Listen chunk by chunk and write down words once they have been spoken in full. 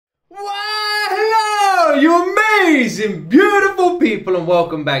Amazing, beautiful people, and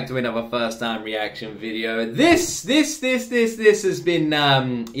welcome back to another first time reaction video. This has been,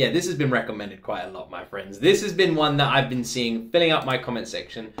 this has been recommended quite a lot, my friends. This has been one that I've been seeing filling up my comment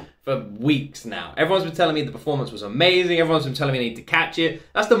section for weeks now. Everyone's been telling me the performance was amazing. Everyone's been telling me I need to catch it.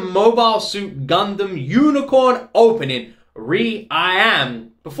 That's the Mobile Suit Gundam UNICRON opening, I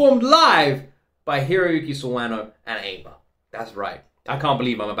Am, performed live by Hiroyuki Sawano and Ava. That's right. I can't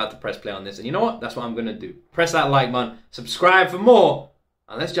believe I'm about to press play on this. And you know what? That's what I'm going to do. Press that like button, subscribe for more,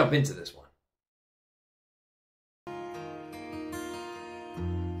 and let's jump into this one.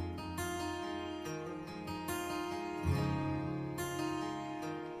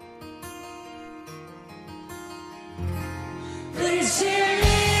 Please hear me.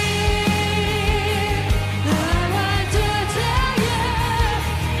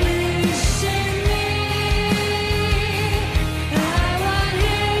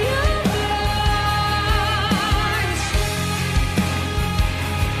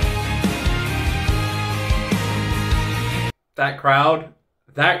 That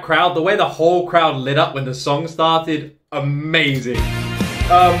crowd, the way the whole crowd lit up when the song started, amazing.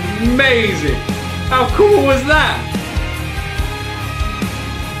 Amazing. How cool was that?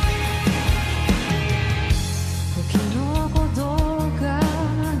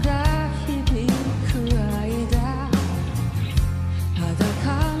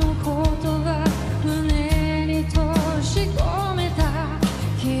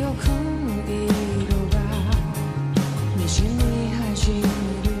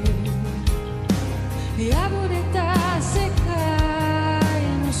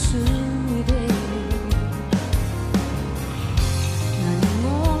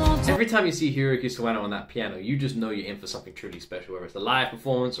 Every time you see Hiroyuki Sawano on that piano, you just know you're in for something truly special, whether it's a live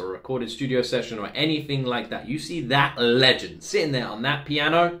performance or a recorded studio session or anything like that. You see that legend sitting there on that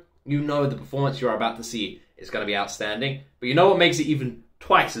piano, you know the performance you're about to see is going to be outstanding. But you know what makes it even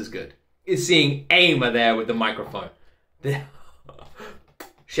twice as good? Is seeing Ava there with the microphone.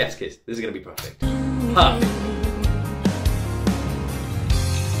 Chef's kiss. This is going to be perfect. Perfect.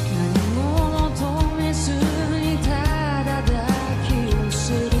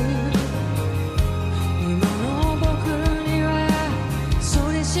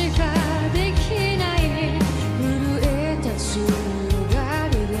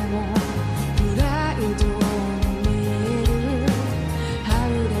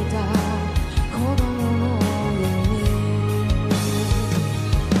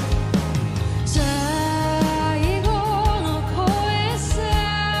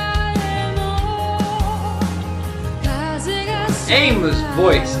 Ava's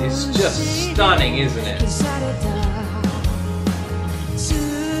voice is just stunning, isn't it?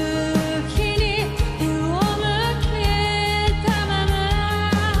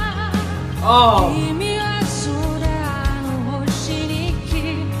 Oh!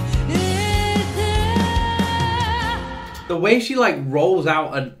 The way she like rolls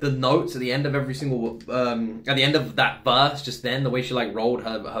out the notes at the end of every single, at the end of that verse just then, the way she like rolled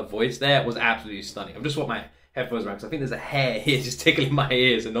her voice there was absolutely stunning. I've just swapped my headphones around because I think there's a hair here just tickling my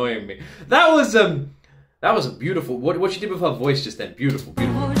ears, annoying me. That was a beautiful, what she did with her voice just then, beautiful,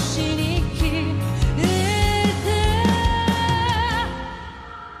 beautiful.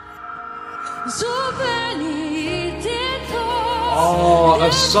 Oh,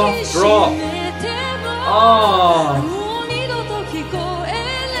 a soft drop. Oh.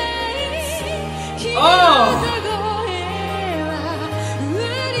 Oh.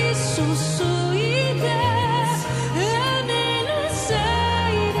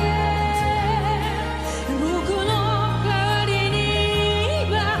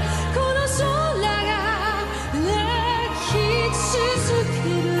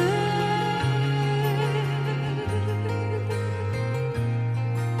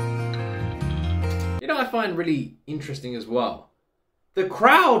 I find really interesting as well. The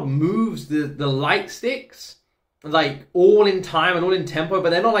crowd moves the light sticks like all in time and all in tempo,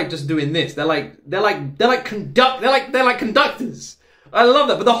 but they're not like just doing this. They're like conductors. I love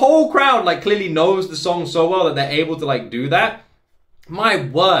that. But the whole crowd like clearly knows the song so well that they're able to like do that. My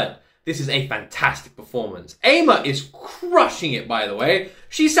word, this is a fantastic performance. Ava is crushing it, by the way.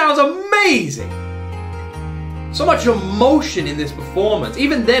 She sounds amazing. So much emotion in this performance.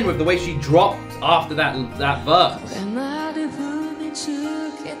 Even then, with the way she dropped after that verse.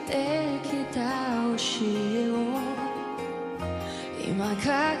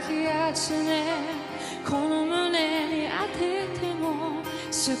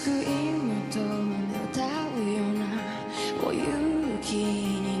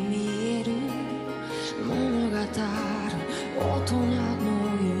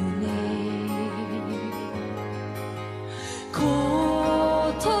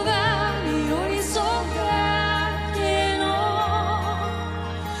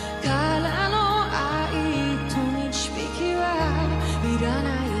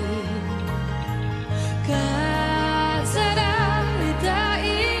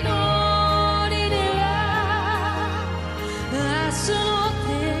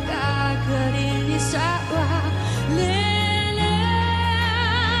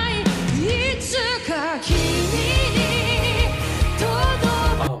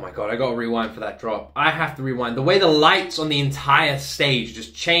 I gotta rewind for that drop. I have to rewind. The way the lights on the entire stage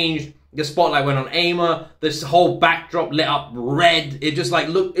just changed. The spotlight went on Aimer. This whole backdrop lit up red. It just like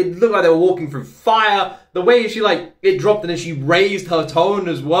looked like they were walking through fire. The way she like, it dropped and then she raised her tone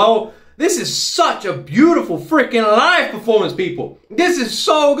as well. This is such a beautiful freaking live performance, people. This is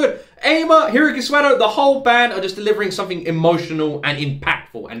so good. Aimer, Hiroyuki Sawano, the whole band are just delivering something emotional and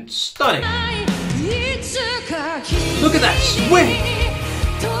impactful and stunning. Look at that swing.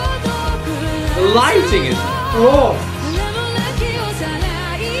 The lighting is flawless.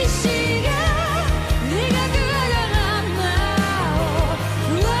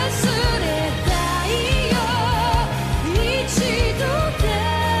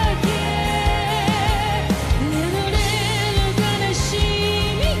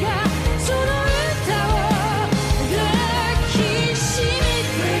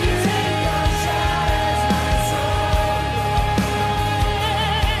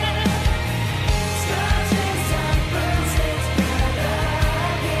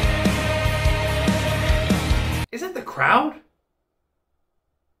 Is that the crowd?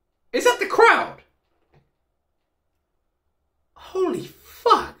 Is that the crowd? Holy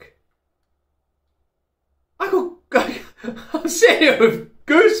fuck. I'm sitting here with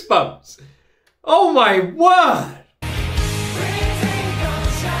goosebumps. Oh my word.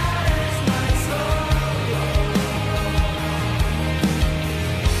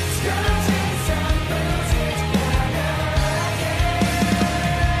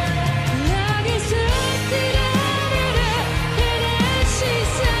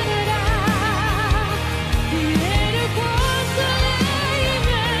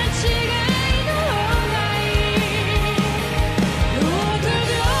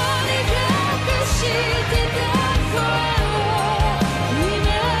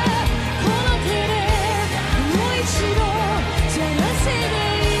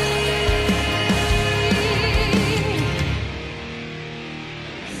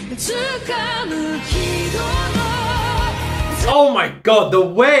 Oh my god, the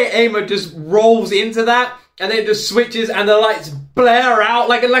way Aimer just rolls into that and then it just switches and the lights blare out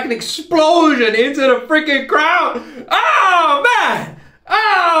like an explosion into the freaking crowd. Oh man!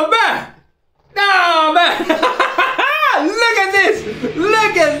 Oh man! Oh man! Look at this!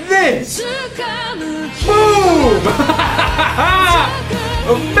 Look at this! Boom!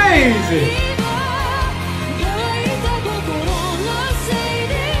 Amazing!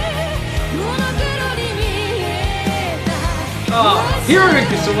 Oh,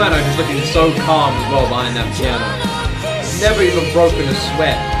 Hiroyuki Sawano just looking so calm as well behind that piano. Never even broken a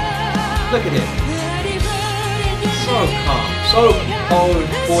sweat. Look at him. So calm, so composed,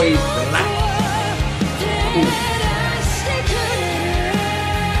 poised, relaxed. Cool.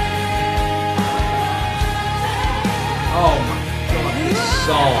 Oh my god, this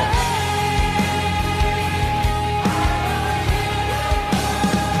song.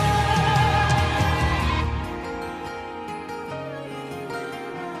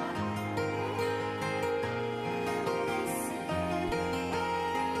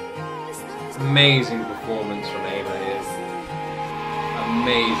 Amazing performance from Aimer here.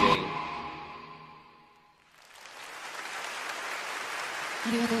 Amazing.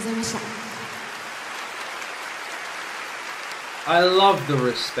 I love the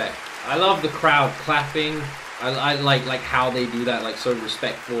respect. I love the crowd clapping. I like how they do that, like so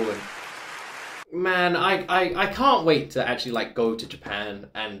respectful. And man, I can't wait to actually like go to Japan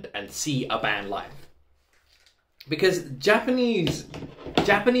and see a band live, because Japanese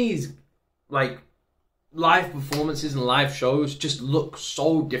like live performances and live shows just look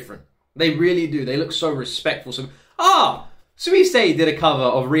so different. They really do. They look so respectful. So Suisei did a cover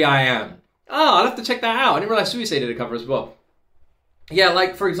of Re-I-Am. I'll have to check that out. I didn't realize Suisei did a cover as well. Yeah,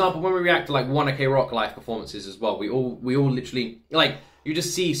 like for example, when we react to like One OK Rock live performances as well, we all literally like, you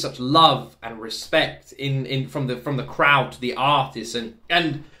just see such love and respect from the crowd to the artists,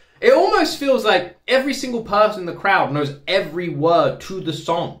 and it almost feels like every single person in the crowd knows every word to the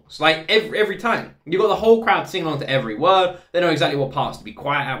songs. Like, every time. You've got the whole crowd singing along to every word. They know exactly what parts to be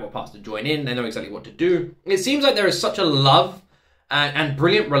quiet at, what parts to join in. They know exactly what to do. It seems like there is such a love and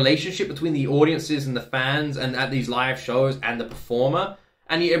brilliant relationship between the audiences and the fans and at these live shows and the performer.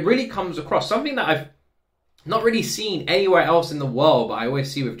 And it really comes across. Something that I've not really seen anywhere else in the world, but I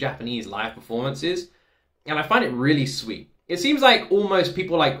always see with Japanese live performances. And I find it really sweet. It seems like almost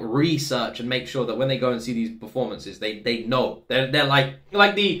people like research and make sure that when they go and see these performances, they know. They're like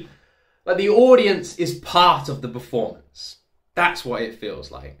the audience is part of the performance. That's what it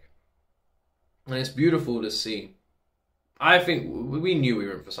feels like. And it's beautiful to see. I think we knew we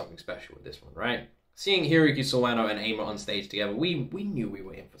were in for something special with this one, right? seeing Hiroyuki Sawano and Aima on stage together, we knew we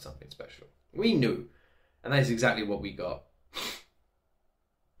were in for something special. We knew. And that is exactly what we got.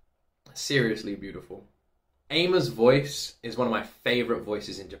 Seriously beautiful. Aima's voice is one of my favorite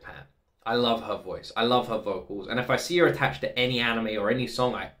voices in Japan. I love her voice. I love her vocals. And if I see her attached to any anime or any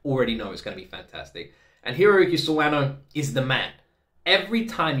song, I already know it's going to be fantastic. And Hiroyuki Sawano is the man. Every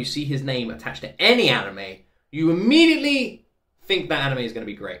time you see his name attached to any anime, you immediately think that anime is going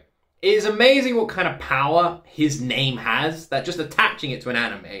to be great. It is amazing what kind of power his name has, that just attaching it to an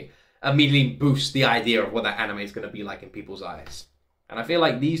anime immediately boosts the idea of what that anime is going to be like in people's eyes. And I feel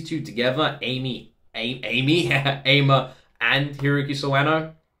like these two together, Aima, and Hiroyuki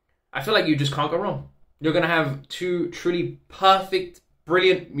Sawano, I feel like you just can't go wrong. You're going to have two truly perfect,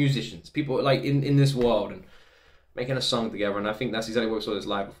 brilliant musicians, people like in this world, and making a song together. And I think that's exactly what we saw this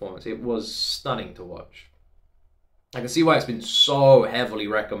live performance. It was stunning to watch. I can see why it's been so heavily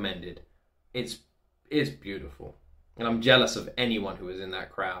recommended. It's beautiful. And I'm jealous of anyone who was in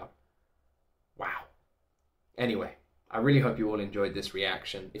that crowd. Wow. Anyway, I really hope you all enjoyed this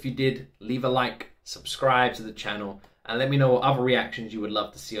reaction. If you did, leave a like, subscribe to the channel, and let me know what other reactions you would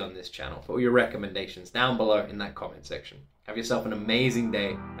love to see on this channel. Put all your recommendations down below in that comment section. Have yourself an amazing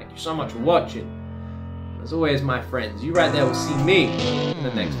day. Thank you so much for watching. As always, my friends, you right there will see me in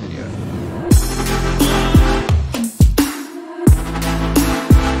the next video.